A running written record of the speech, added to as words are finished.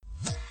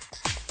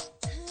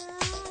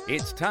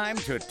It's time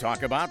to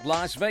talk about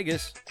Las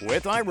Vegas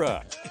with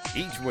Ira.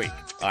 Each week,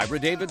 Ira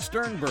David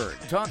Sternberg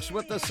talks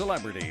with the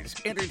celebrities,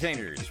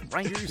 entertainers,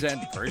 writers,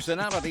 and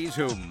personalities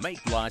who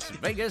make Las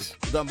Vegas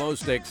the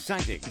most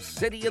exciting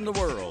city in the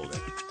world.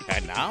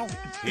 And now,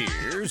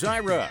 here's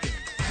Ira.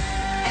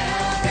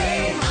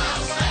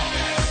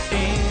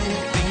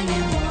 Anything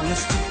you want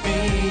us to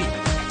be,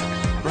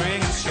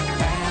 bring us your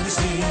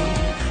fantasy,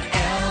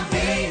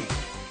 LV.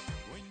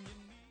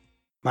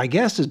 My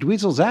guest is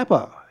Dweezil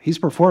Zappa. He's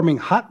performing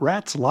Hot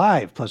Rats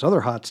Live, plus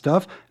other hot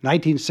stuff,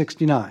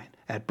 1969,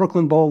 at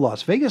Brooklyn Bowl,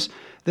 Las Vegas,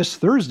 this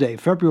Thursday,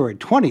 February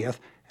 20th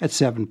at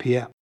 7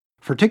 p.m.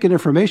 For ticket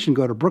information,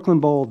 go to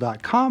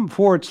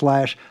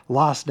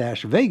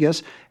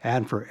brooklynbowl.com/Las-Vegas.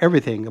 And for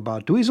everything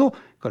about Dweezil,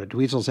 go to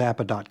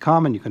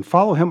dweezilzappa.com, and you can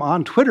follow him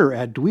on Twitter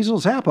at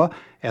Dweezil Zappa,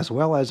 as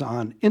well as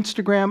on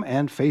Instagram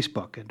and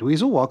Facebook. And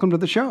Dweezil, welcome to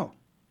the show.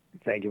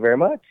 Thank you very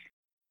much.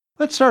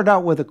 Let's start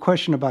out with a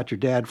question about your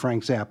dad,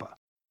 Frank Zappa.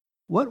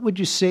 What would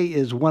you say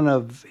is one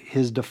of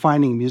his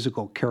defining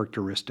musical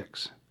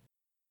characteristics?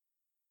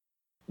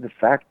 The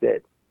fact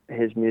that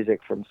his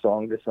music from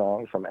song to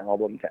song, from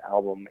album to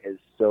album, is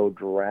so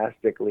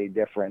drastically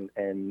different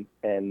and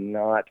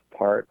not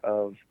part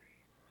of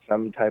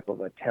some type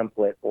of a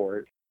template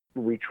or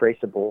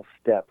retraceable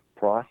step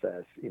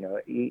process. You know,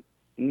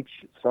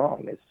 each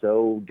song is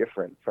so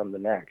different from the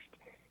next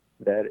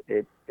that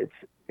it's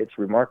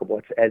remarkable.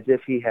 It's as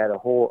if he had a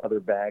whole other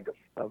bag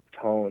of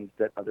tones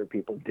that other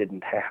people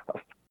didn't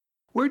have.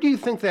 Where do you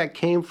think that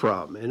came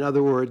from? In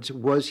other words,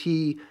 was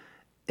he,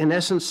 in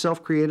essence,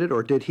 self-created,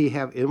 or did he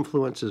have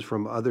influences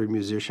from other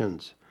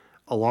musicians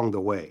along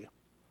the way?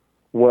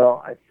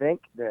 Well, I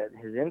think that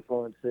his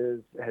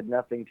influences had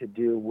nothing to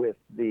do with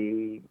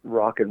the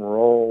rock and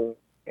roll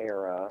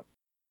era.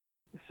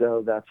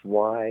 So that's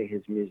why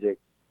his music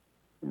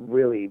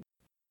really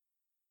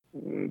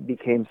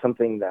became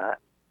something that,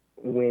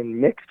 when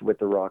mixed with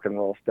the rock and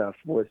roll stuff,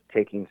 was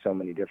taking so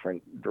many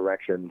different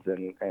directions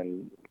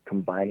and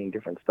combining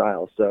different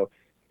styles. So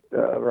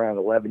around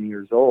 11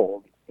 years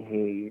old,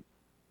 he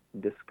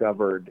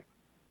discovered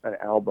an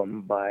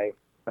album by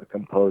a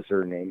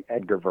composer named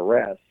Edgar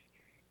Varese,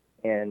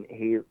 and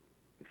he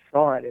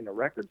saw it in a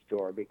record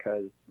store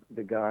because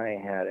the guy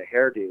had a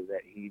hairdo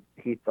that he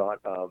thought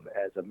of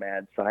as a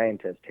mad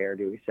scientist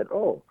hairdo. He said,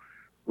 "Oh,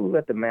 who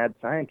let the mad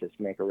scientist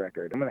make a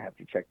record? I'm going to have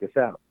to check this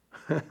out."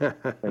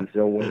 And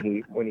so when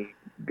he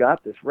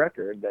got this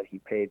record that he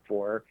paid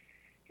for,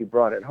 he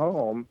brought it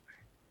home,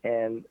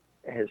 and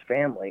his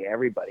family,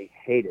 everybody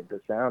hated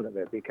the sound of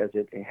it because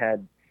it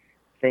had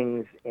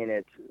things in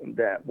it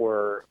that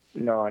were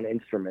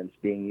non-instruments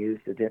being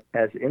used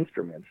as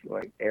instruments,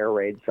 like air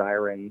raid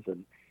sirens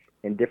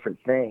and different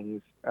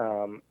things.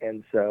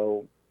 And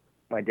so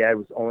my dad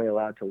was only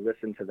allowed to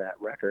listen to that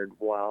record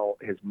while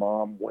his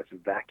mom was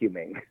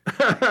vacuuming.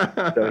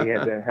 So he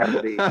had to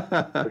have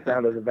the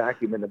sound of the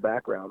vacuum in the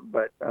background.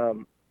 But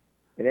in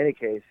any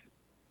case,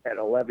 at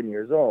 11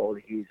 years old,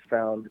 he's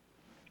found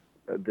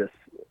this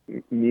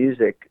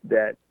music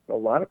that a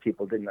lot of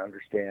people didn't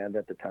understand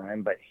at the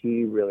time, but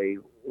he really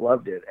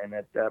loved it. And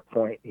at that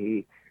point,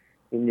 he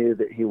knew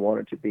that he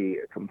wanted to be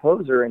a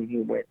composer, and he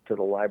went to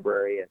the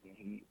library and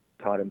he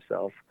taught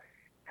himself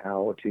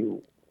how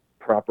to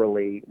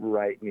properly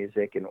write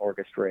music and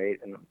orchestrate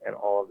and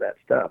all of that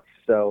stuff.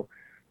 So,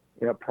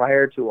 you know,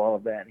 prior to all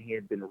of that, he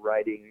had been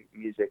writing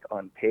music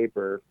on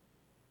paper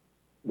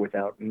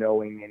without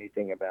knowing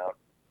anything about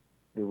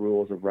the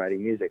rules of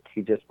writing music.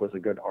 He just was a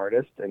good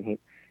artist, and he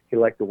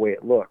liked the way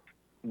it looked.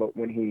 But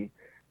when he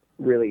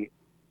really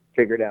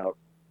figured out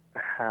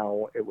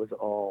how it was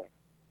all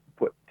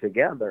put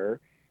together,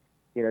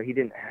 you know, he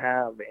didn't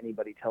have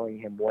anybody telling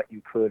him what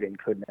you could and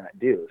could not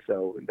do.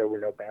 So there were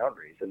no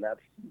boundaries, and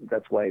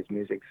that's why his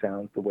music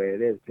sounds the way it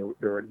is. There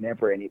were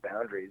never any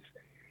boundaries.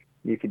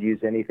 You could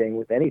use anything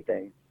with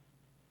anything.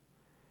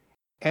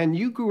 And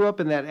you grew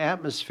up in that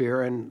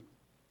atmosphere, and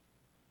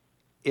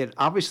it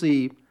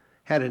obviously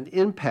had an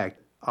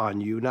impact on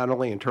you, not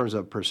only in terms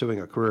of pursuing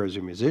a career as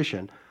a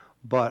musician,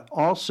 but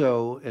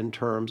also in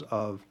terms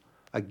of,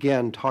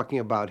 again, talking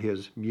about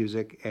his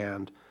music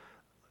and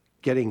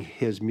getting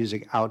his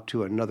music out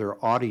to another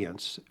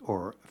audience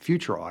or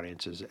future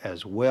audiences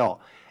as well.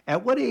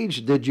 At what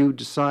age did you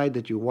decide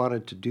that you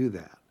wanted to do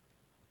that?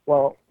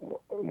 Well,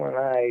 when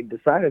I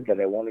decided that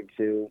I wanted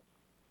to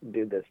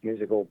do this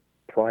musical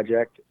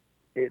project,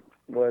 it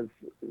was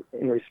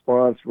in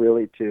response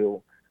really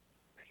to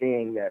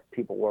seeing that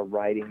people were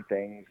writing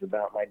things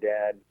about my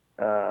dad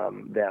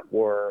that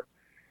were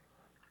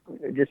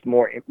just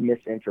more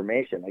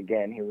misinformation.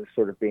 Again, he was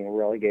sort of being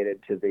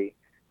relegated to the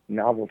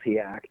novelty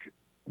act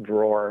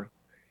drawer.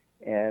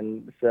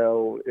 And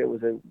so it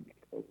was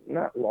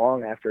not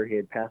long after he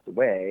had passed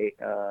away,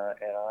 and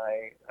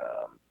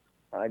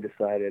I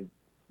decided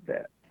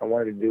that I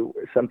wanted to do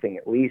something,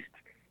 at least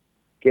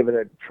give it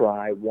a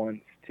try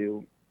once,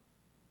 to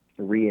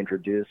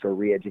reintroduce or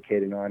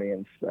re-educate an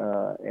audience,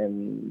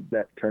 and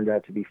that turned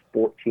out to be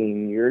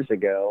 14 years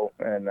ago,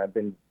 and I've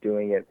been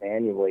doing it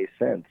annually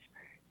since.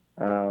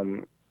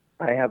 I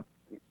have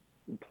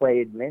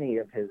played many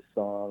of his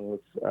songs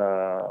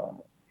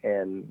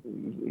and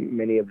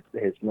many of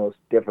his most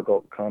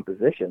difficult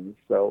compositions.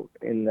 So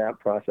in that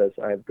process,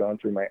 I've gone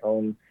through my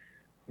own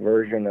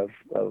version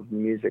of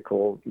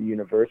musical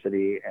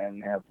university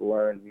and have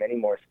learned many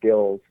more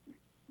skills,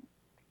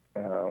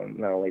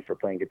 not only for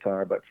playing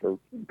guitar, but for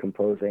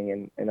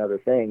composing and other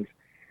things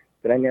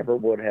that I never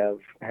would have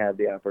had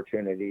the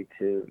opportunity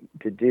to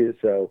do.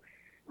 So,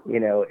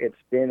 it's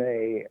been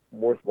a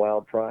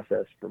worthwhile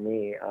process for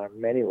me on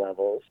many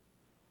levels,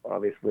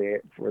 obviously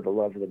for the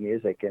love of the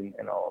music and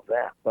all of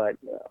that. But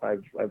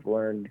I've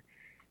learned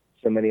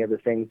so many other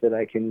things that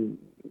I can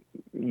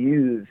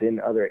use in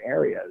other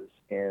areas.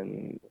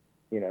 And,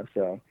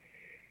 so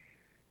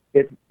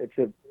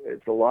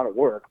it's a lot of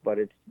work, but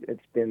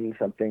it's been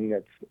something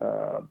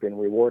that's been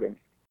rewarding.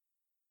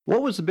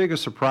 What was the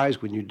biggest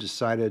surprise when you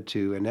decided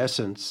to, in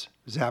essence,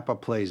 Zappa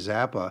plays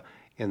Zappa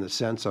in the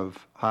sense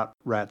of Hot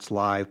Rats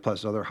Live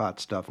plus other hot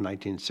stuff,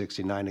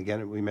 1969?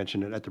 Again, we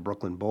mentioned it at the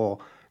Brooklyn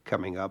Bowl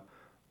coming up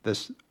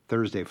this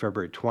Thursday,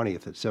 February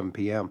 20th at 7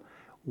 p.m.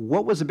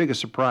 What was the biggest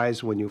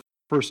surprise when you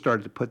first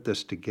started to put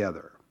this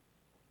together?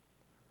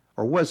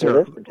 Or was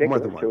there more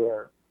than one?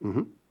 Tour,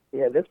 mm-hmm.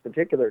 Yeah, this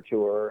particular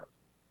tour,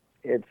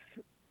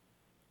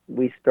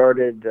 we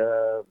started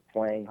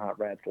playing Hot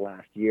Rats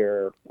last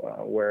year,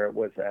 where it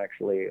was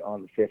actually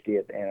on the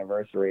 50th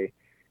anniversary.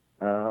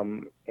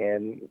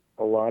 And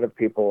a lot of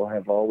people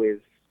have always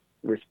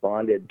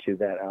responded to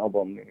that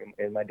album.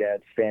 In my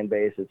dad's fan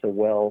base, it's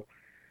a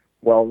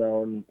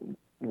well-known,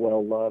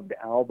 well-loved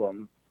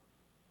album.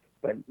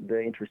 But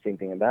the interesting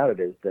thing about it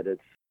is that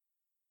it's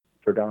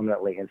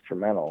predominantly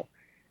instrumental.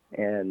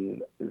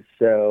 And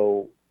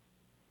so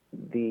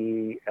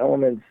the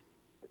elements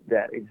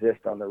that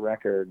exist on the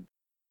record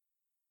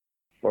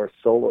for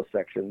solo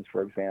sections,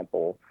 for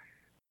example,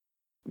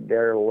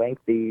 they're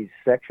lengthy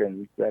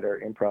sections that are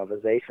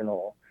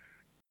improvisational.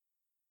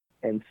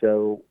 And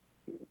so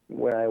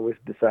when I was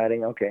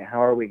deciding, okay,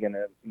 how are we going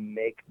to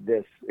make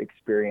this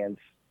experience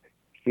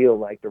feel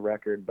like the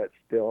record, but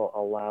still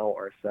allow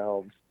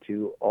ourselves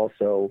to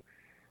also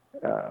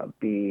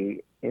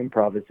be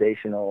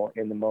improvisational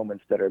in the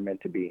moments that are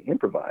meant to be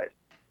improvised.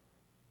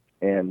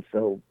 And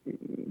so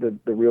the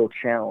real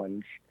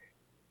challenge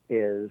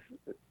is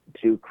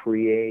to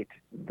create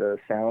the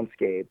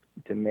soundscape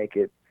to make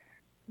it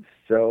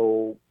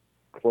so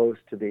close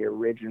to the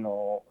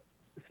original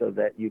so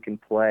that you can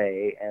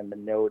play, and the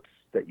notes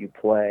that you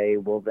play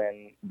will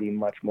then be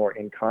much more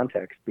in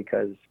context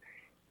because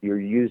you're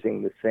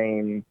using the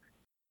same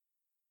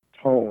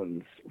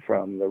tones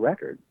from the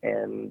record.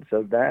 And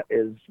so that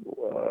is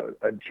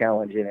a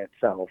challenge in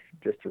itself,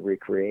 just to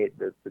recreate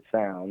the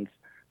sounds.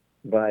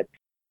 But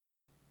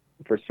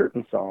for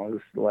certain songs,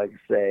 like,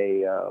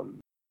 say,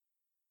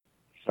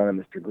 Son of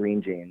Mr.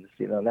 Green Jeans,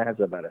 that has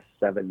about a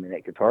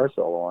 7-minute guitar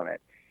solo on it.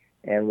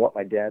 And what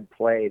my dad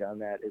played on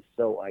that is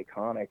so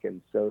iconic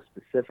and so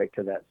specific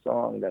to that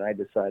song that I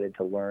decided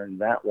to learn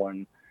that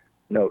one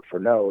note for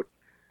note,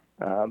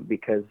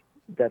 because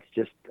that's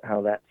just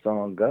how that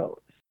song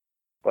goes.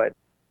 But,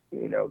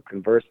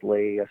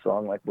 conversely, a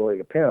song like Willie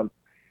the Pimp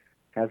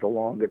has a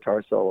long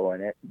guitar solo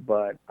in it,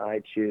 but I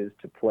choose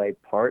to play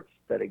parts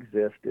that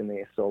exist in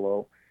the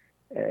solo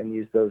and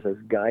use those as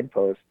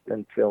guideposts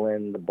and fill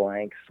in the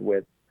blanks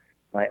with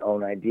my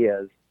own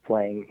ideas,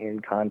 playing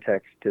in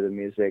context to the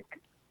music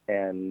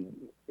and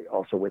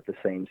also with the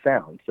same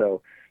sound.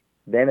 So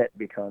then it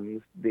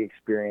becomes the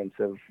experience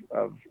of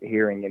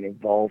hearing an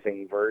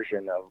evolving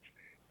version of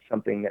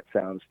something that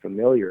sounds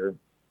familiar,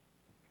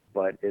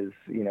 but is,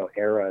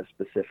 era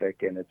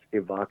specific, and it's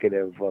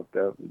evocative of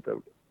the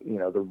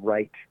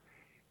right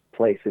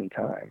place and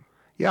time.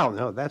 Yeah,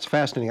 no, that's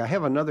fascinating. I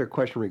have another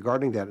question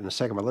regarding that in a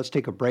second, but let's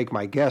take a break.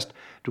 My guest,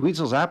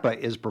 Dweezil Zappa,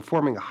 is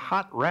performing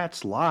Hot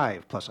Rats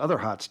Live plus other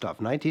hot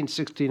stuff,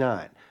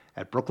 1969,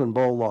 at Brooklyn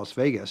Bowl, Las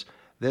Vegas,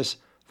 this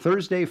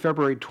Thursday,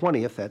 February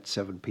 20th at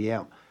 7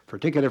 p.m. For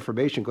ticket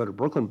information, go to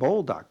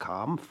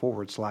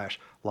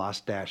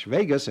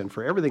brooklynbowl.com/Las-Vegas. And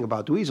for everything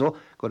about Dweezil,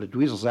 go to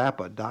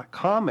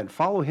dweezilzappa.com and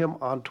follow him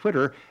on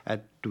Twitter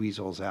at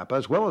Dweezil Zappa,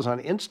 as well as on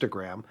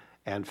Instagram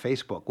and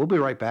Facebook. We'll be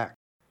right back.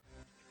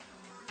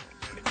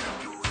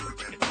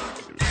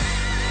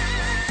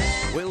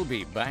 We'll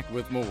be back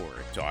with more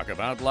Talk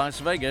About Las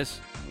Vegas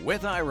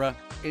with Ira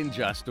in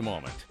just a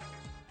moment.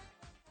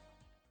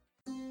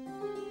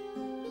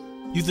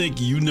 You think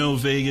you know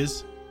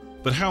Vegas,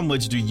 but how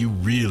much do you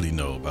really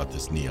know about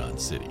this neon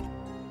city?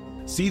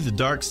 See the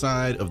dark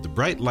side of the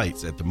bright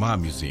lights at the Ma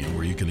Museum,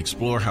 where you can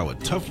explore how a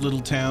tough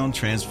little town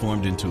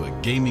transformed into a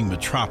gaming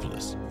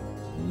metropolis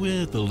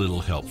with a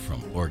little help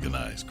from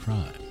organized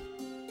crime.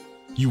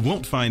 You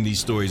won't find these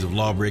stories of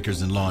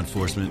lawbreakers and law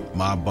enforcement,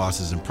 mob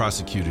bosses and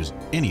prosecutors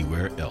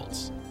anywhere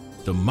else.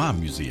 The Ma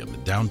Museum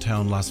in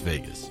downtown Las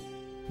Vegas.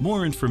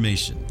 More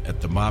information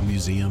at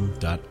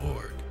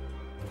themobmuseum.org.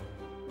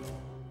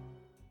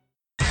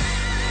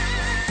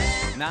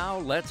 Now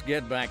let's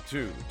get back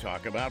to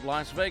Talk About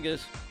Las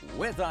Vegas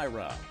with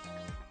Ira.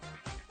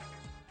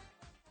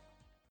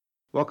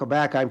 Welcome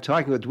back. I'm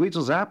talking with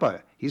Dweezil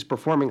Zappa. He's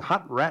performing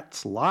Hot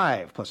Rats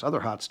Live, plus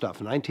other hot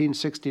stuff,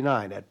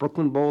 1969 at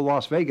Brooklyn Bowl,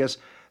 Las Vegas,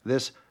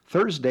 this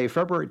Thursday,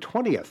 February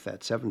 20th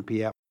at 7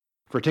 p.m.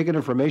 For ticket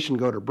information,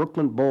 go to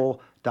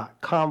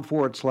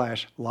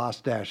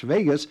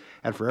brooklynbowl.com/Las-Vegas.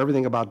 And for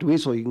everything about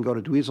Dweezil, you can go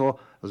to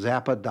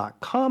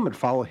dweezilzappa.com and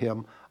follow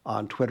him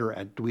on Twitter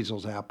at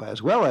dweezilzappa,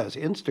 as well as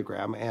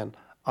Instagram and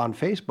on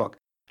Facebook.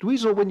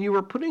 Dweezil, when you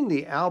were putting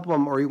the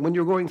album, or when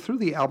you're going through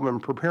the album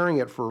and preparing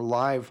it for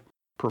live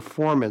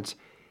performance,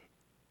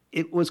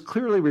 it was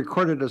clearly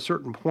recorded at a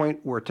certain point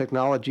where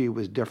technology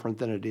was different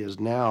than it is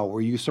now. Were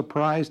you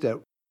surprised at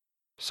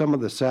some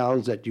of the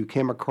sounds that you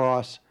came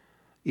across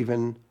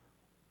even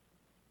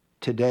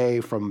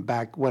today from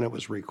back when it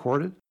was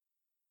recorded?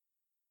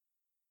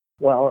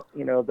 Well,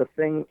 the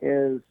thing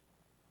is,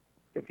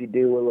 if you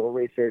do a little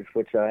research,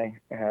 which I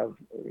have,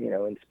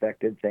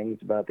 inspected things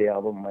about the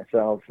album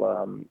myself,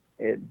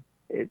 it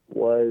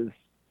was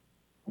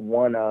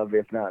one of,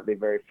 if not the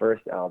very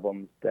first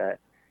albums that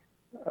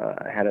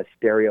had a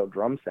stereo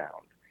drum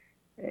sound.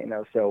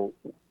 So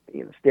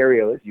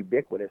stereo is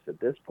ubiquitous at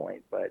this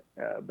point, but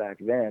back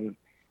then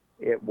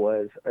it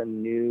was a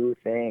new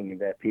thing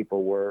that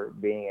people were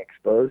being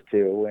exposed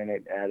to, and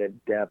it added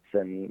depth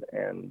and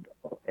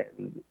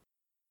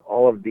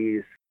all of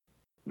these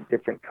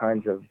different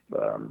kinds of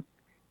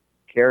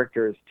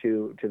characters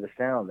to the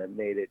sound that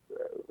made it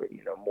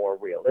more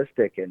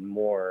realistic and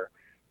more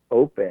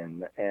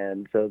open.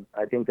 And so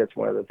I think that's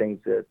one of the things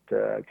that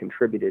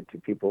contributed to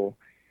people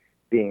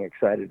being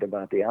excited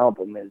about the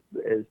album is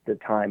the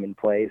time and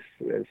place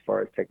as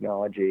far as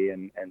technology,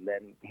 and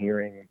then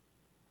hearing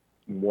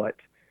what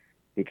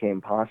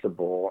became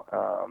possible.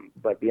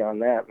 But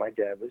beyond that, my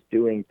dad was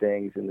doing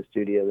things in the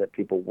studio that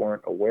people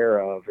weren't aware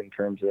of in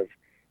terms of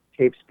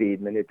tape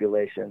speed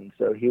manipulation.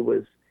 So he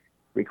was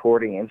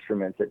recording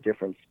instruments at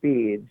different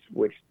speeds,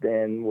 which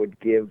then would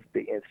give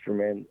the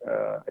instrument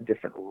a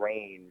different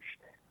range.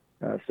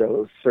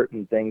 So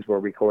certain things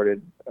were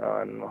recorded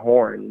on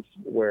horns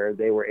where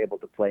they were able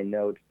to play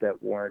notes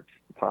that weren't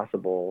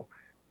possible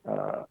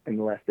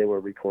unless they were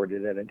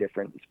recorded at a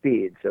different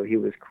speed. So he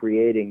was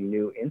creating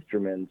new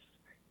instruments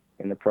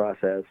in the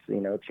process,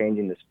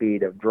 changing the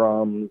speed of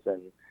drums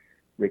and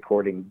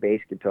recording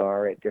bass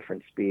guitar at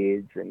different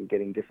speeds and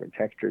getting different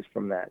textures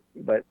from that.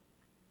 But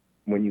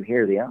when you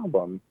hear the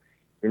album,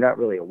 you're not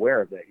really aware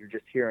of that. You're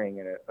just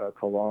hearing a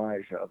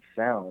collage of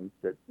sounds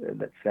that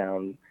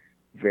sound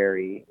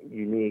very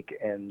unique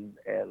and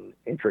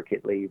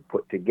intricately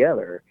put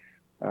together.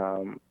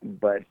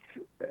 But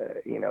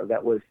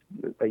that was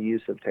a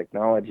use of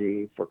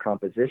technology for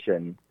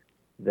composition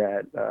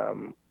that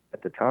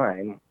at the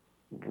time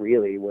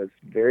really was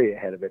very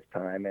ahead of its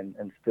time,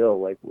 and still,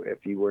 like,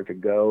 if you were to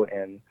go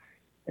and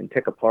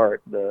pick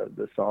apart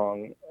the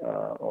song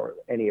or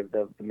any of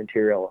the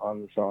material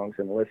on the songs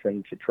and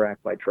listen to track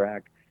by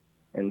track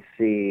and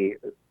see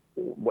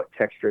what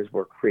textures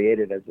were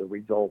created as a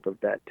result of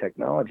that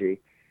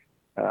technology,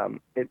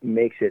 it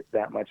makes it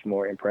that much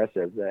more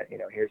impressive that,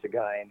 here's a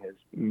guy in his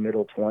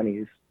middle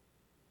 20s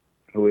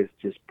who is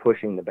just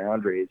pushing the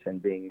boundaries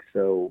and being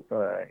so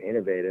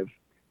innovative.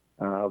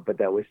 But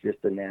that was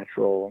just a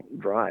natural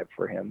drive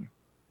for him.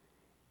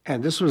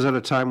 And this was at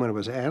a time when it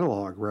was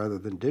analog rather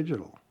than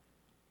digital.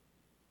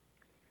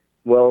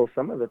 Well,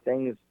 some of the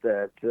things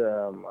that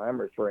I'm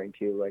referring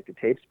to, like the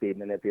tape speed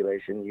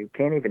manipulation, you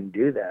can't even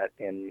do that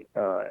in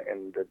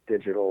the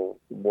digital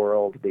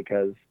world,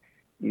 because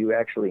you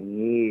actually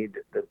need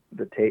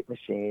the tape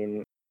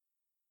machine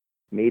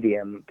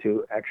medium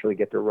to actually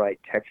get the right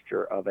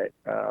texture of it.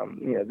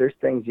 There's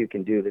things you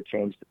can do to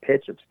change the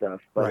pitch of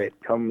stuff, but right. It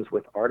comes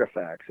with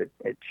artifacts.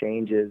 It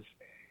changes.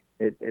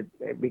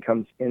 It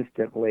becomes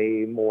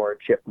instantly more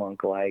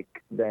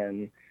chipmunk-like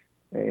than,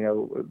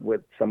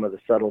 with some of the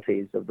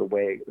subtleties of the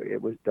way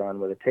it was done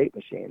with a tape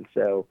machine.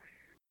 So,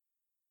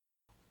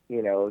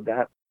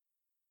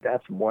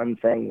 that's one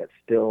thing that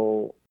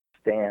still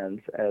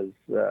stands as,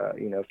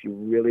 if you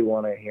really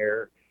want to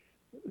hear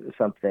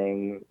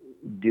something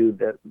do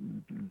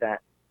that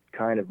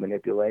kind of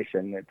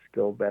manipulation, it's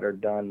still better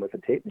done with a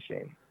tape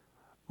machine.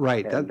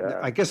 Right. And,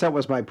 I guess that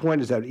was my point,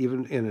 is that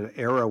even in an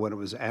era when it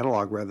was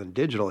analog rather than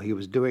digital, he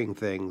was doing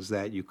things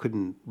that you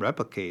couldn't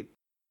replicate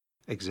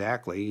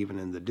exactly, even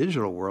in the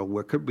digital world,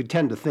 where we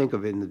tend to think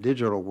of in the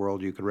digital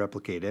world you could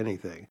replicate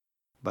anything,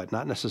 but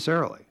not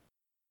necessarily.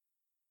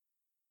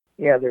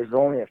 Yeah, there's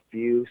only a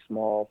few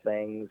small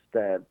things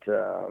that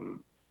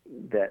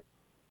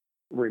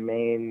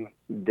remain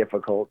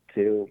difficult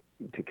to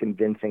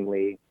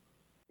convincingly,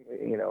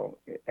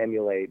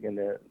 emulate in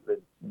the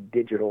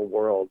digital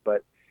world.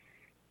 But,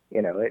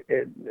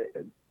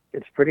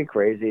 it's pretty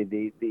crazy,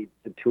 the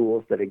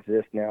tools that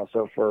exist now.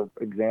 So, for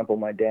example,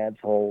 my dad's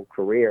whole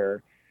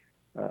career,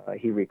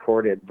 he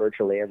recorded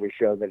virtually every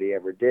show that he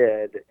ever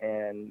did,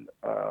 and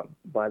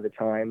by the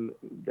time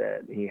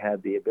that he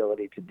had the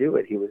ability to do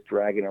it, he was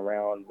dragging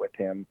around with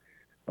him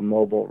a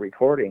mobile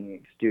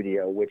recording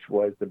studio, which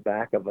was the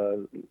back of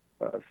a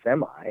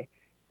semi,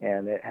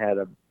 and it had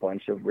a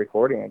bunch of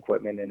recording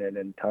equipment in it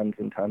and tons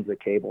of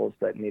cables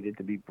that needed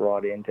to be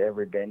brought into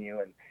every venue.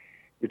 And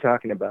you're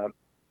talking about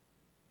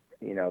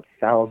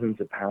thousands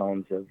of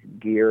pounds of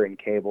gear and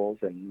cables,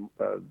 and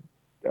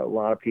a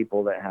lot of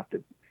people that have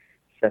to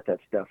set that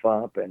stuff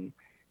up. And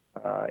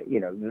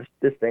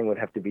this thing would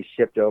have to be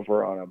shipped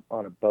over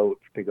on a boat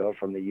to go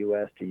from the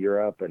U.S. to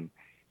Europe,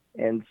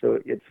 and so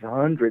it's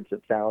hundreds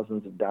of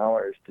thousands of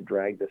dollars to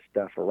drag this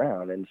stuff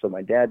around. And so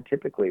my dad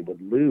typically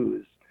would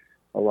lose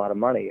a lot of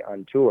money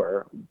on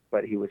tour,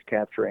 but he was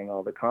capturing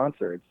all the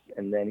concerts,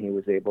 and then he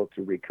was able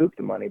to recoup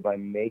the money by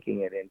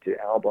making it into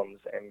albums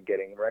and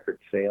getting record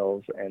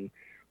sales and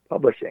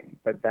publishing.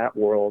 But that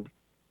world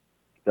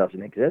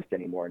doesn't exist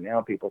anymore.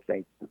 Now people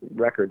think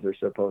records are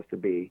supposed to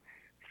be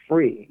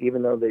free,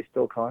 even though they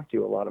still cost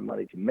you a lot of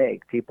money to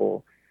make.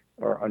 People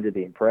are under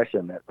the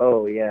impression that,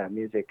 oh yeah,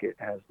 music, it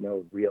has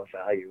no real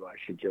value. I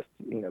should just,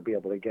 be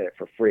able to get it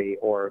for free,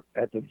 or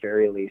at the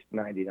very least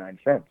 99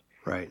 cents.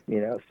 Right.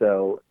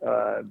 So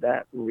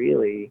that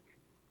really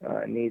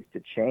needs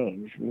to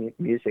change.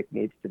 Music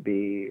needs to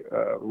be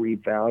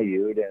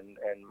revalued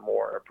and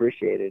more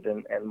appreciated.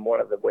 And one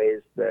of the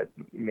ways that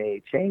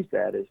may change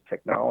that is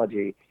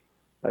technology.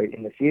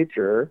 In the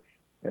future,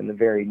 in the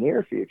very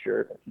near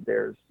future,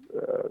 there's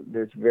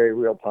very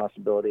real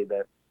possibility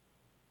that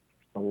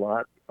a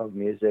lot of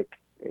music,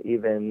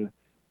 even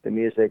the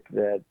music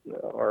that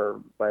are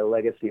by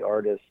legacy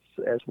artists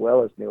as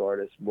well as new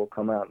artists, will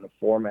come out in a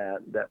format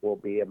that will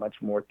be a much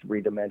more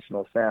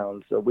three-dimensional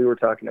sound. So we were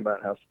talking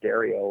about how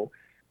stereo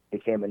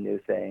became a new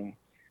thing,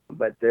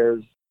 but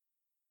there's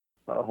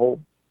a whole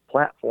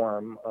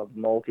platform of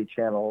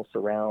multi-channel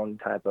surround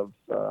type of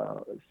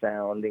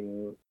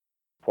sounding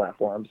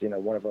platforms,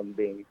 one of them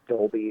being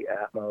Dolby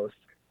Atmos,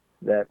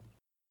 that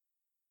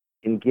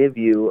can give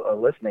you a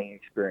listening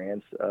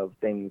experience of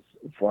things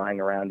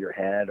flying around your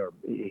head, or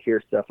you hear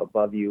stuff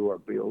above you or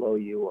below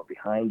you or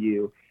behind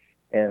you.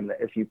 And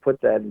if you put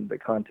that in the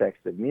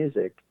context of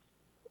music,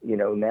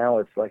 now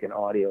it's like an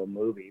audio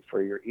movie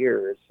for your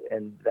ears,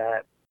 and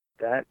that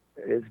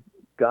is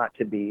got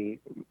to be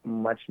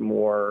much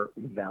more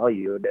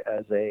valued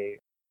as a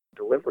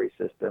delivery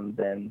system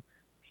than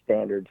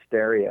standard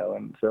stereo.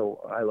 And so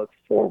I look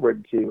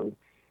forward to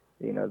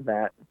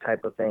that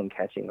type of thing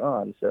catching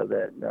on, so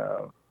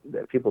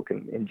that people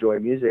can enjoy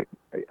music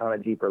on a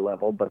deeper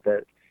level, but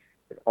that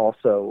it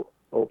also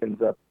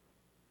opens up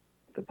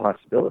the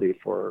possibility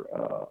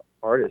for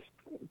artists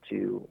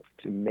to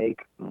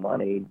make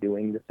money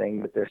doing the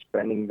thing that they're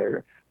spending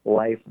their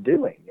life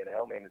doing.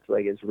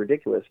 It's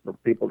ridiculous for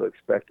people to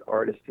expect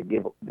artists to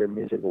give their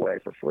music away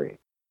for free.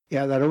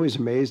 Yeah, that always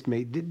amazed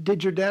me.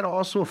 Did your dad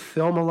also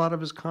film a lot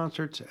of his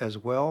concerts as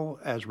well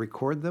as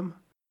record them?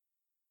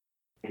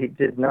 He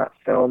did not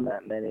film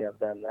that many of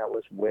them. That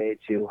was way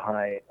too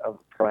high of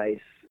a price.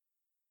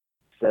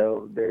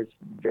 So there's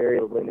very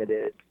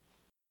limited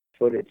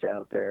footage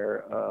out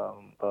there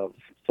of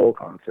full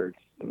concerts.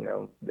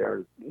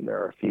 There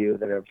are a few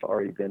that have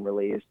already been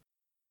released.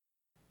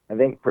 I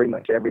think pretty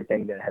much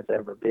everything that has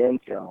ever been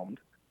filmed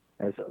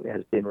has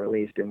been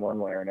released in one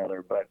way or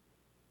another. But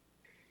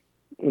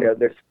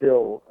there's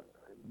still,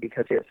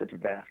 because he has such a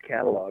vast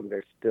catalog,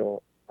 there's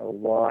still a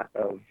lot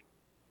of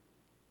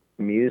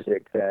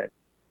music that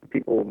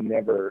people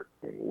never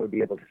would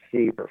be able to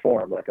see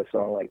performed, like a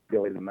song like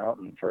Billy the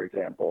Mountain, for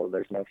example.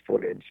 There's no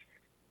footage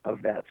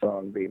of that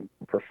song being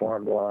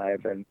performed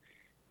live. And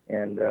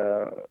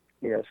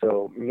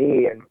so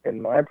me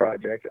and my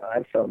project,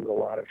 I've filmed a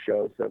lot of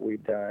shows that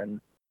we've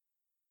done.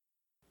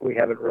 We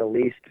haven't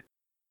released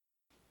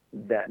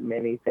that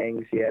many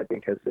things yet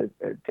because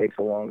it takes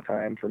a long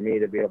time for me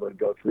to be able to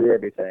go through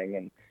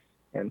everything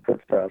and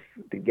put stuff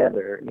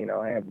together.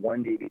 I have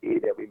one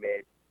DVD that we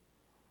made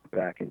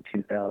back in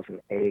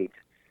 2008,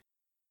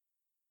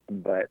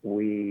 but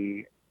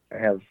we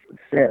have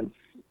since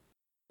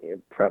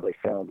probably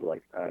filmed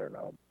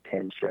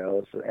 10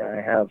 shows, and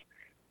I have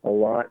a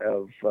lot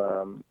of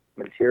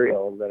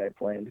material that I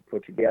plan to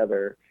put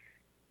together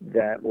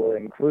that will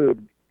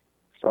include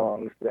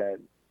songs that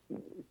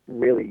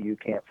really you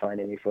can't find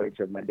any footage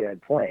of my dad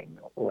playing,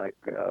 like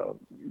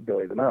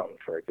Billy the Mountain,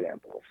 for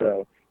example.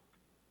 So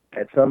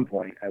at some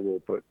point I will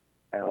put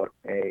out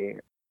a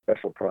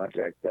special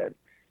project that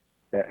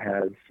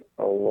has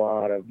a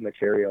lot of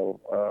material,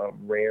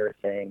 rare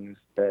things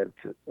that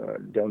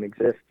don't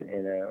exist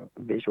in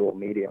a visual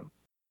medium.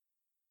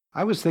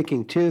 I was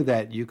thinking, too,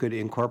 that you could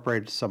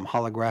incorporate some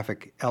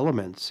holographic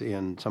elements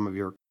in some of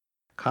your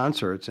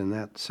concerts in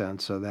that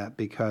sense, so that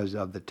because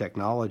of the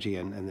technology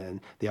and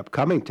then the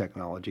upcoming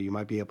technology, you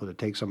might be able to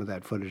take some of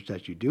that footage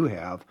that you do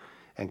have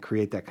and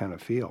create that kind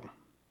of feel.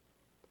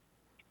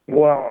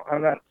 Well,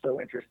 I'm not so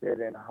interested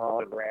in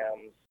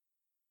holograms.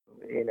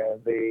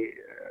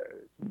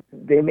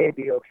 They may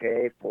be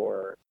okay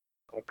for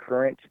a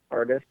current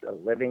artist, a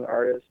living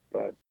artist,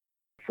 but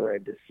for a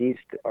deceased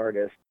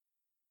artist,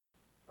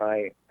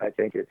 I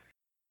think it's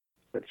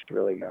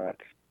really not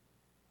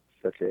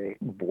such a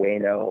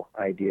bueno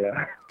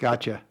idea.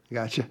 Gotcha.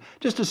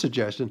 Just a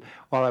suggestion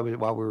while we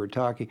were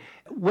talking.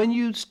 When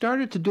you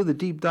started to do the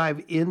deep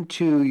dive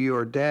into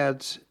your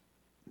dad's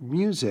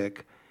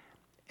music,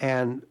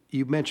 and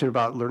you mentioned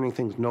about learning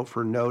things note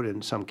for note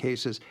in some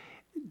cases,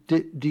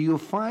 Do you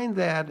find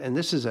that, and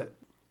this is an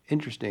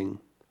interesting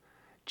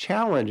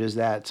challenge, is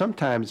that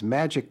sometimes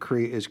magic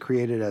is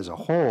created as a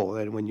whole,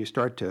 and when you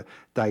start to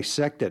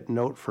dissect it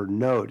note for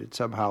note, it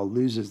somehow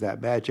loses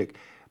that magic.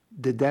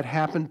 Did that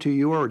happen to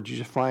you, or did you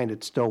just find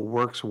it still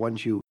works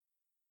once you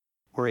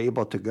were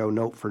able to go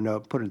note for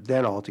note, put it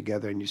then all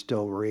together, and you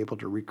still were able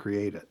to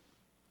recreate it?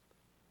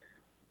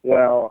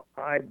 Well,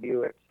 I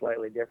view it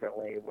slightly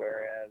differently,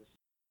 whereas,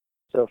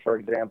 so for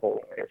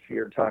example, if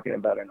you're talking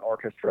about an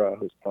orchestra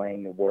who's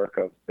playing the work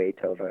of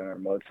Beethoven or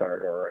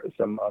Mozart or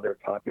some other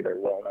popular,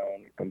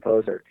 well-known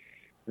composer,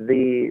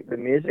 the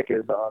music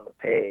is on the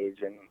page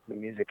and the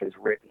music is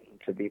written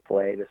to be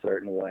played a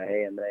certain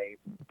way, and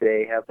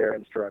they have their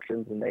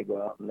instructions, and they go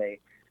out and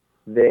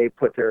they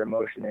put their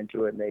emotion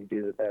into it, and they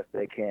do the best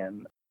they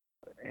can.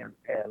 And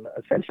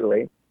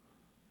essentially,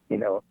 you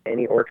know,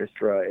 any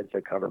orchestra is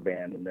a cover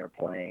band, and they're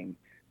playing,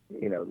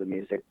 you know, the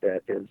music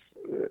that is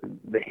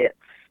the hits,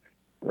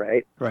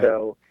 right?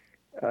 So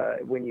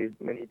when you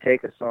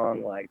take a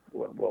song like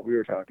what we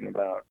were talking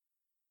about,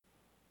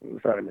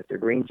 Son of Mr.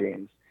 Green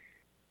Jeans,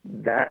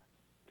 that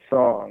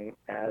song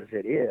as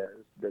it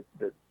is,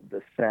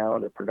 the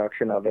sound, the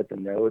production of it, the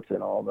notes,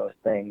 and all those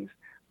things,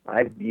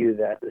 I view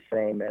that the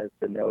same as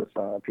the notes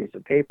on a piece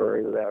of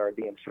paper that are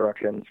the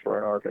instructions for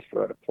an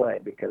orchestra to play.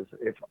 Because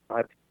if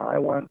I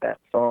want that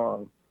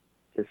song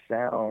to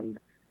sound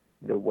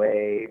the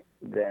way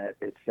that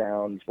it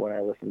sounds when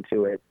I listen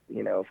to it,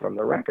 you know, from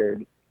the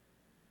record,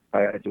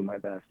 I got to do my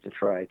best to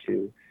try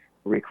to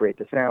recreate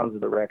the sounds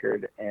of the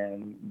record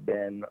and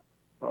then,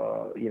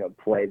 you know,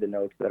 play the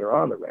notes that are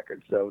on the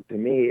record. So to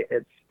me,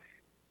 it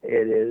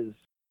is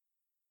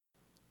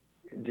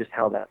just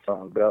how that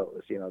song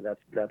goes. You know,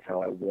 that's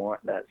how I want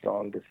that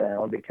song to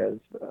sound, because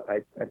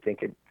I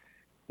think it,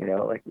 you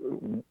know, like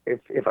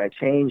if I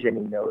change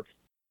any notes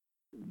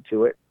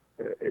to it,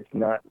 it's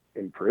not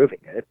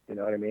improving it. You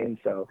know what I mean?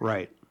 So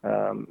right.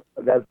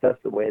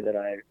 That's the way that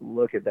I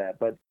look at that.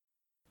 But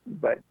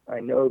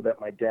I know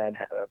that my dad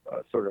had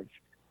a sort of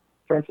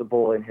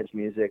principle in his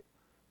music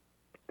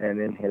and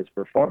in his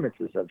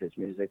performances of his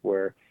music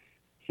where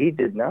he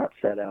did not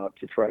set out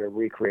to try to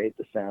recreate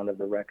the sound of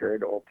the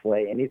record or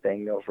play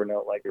anything note for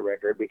note like the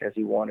record, because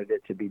he wanted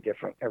it to be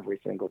different every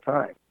single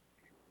time.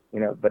 You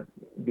know, but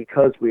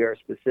because we are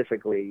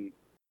specifically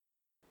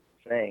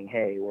saying,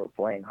 hey, we're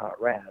playing Hot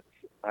Rats,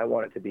 I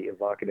want it to be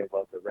evocative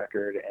of the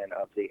record and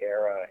of the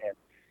era, and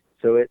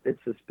so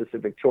it's a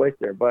specific choice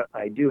there. But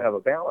I do have a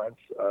balance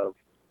of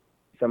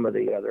some of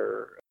the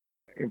other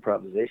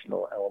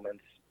improvisational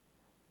elements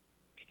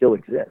still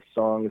exist.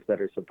 Songs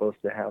that are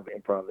supposed to have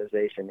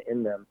improvisation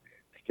in them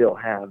still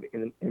have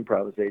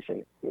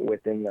improvisation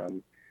within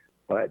them,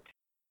 but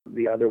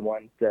the other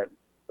ones that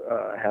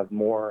have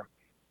more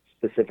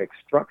specific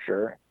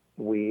structure,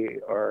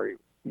 we are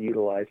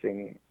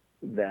utilizing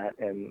that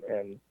and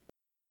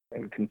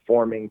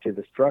conforming to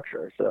the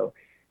structure. So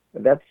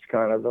that's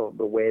kind of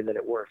the way that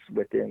it works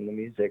within the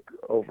music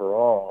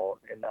overall,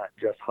 and not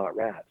just Hot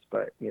Rats,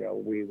 but, you know,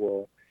 we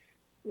will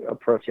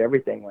approach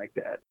everything like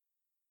that.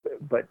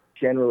 But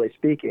generally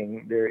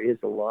speaking, there is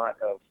a lot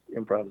of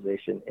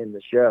improvisation in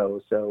the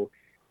show, so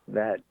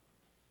that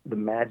the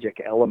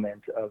magic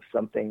element of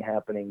something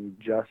happening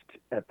just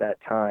at that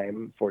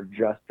time for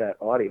just that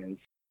audience,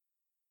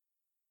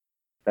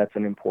 that's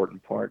an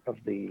important part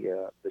of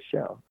the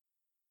show.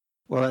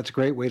 Well, that's a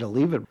great way to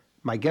leave it.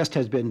 My guest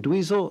has been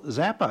Dweezil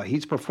Zappa.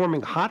 He's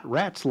performing Hot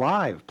Rats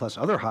Live, plus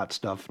other hot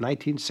stuff,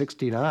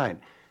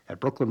 1969, at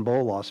Brooklyn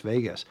Bowl, Las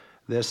Vegas,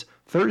 this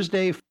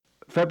Thursday,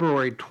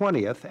 February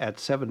 20th at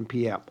 7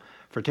 p.m.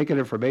 For ticket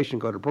information,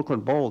 go to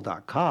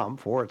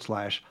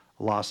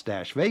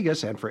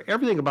brooklynbowl.com/Las-Vegas. And for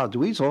everything about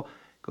Dweezil,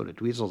 go to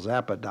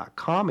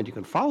dweezilzappa.com, and you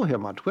can follow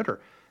him on Twitter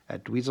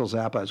at Dweezil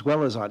Zappa, as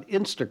well as on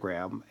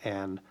Instagram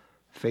and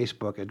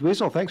Facebook. And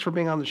Dweezil, thanks for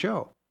being on the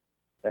show.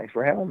 Thanks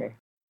for having me.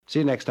 See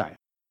you next time.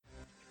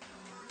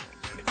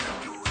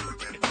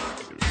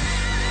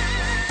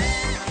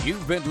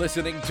 You've been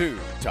listening to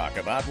Talk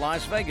About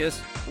Las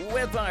Vegas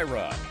with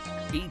Ira.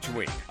 Each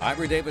week,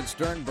 Ira David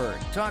Sternberg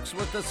talks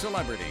with the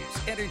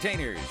celebrities,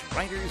 entertainers,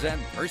 writers,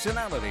 and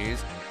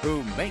personalities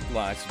who make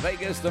Las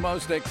Vegas the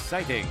most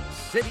exciting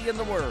city in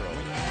the world.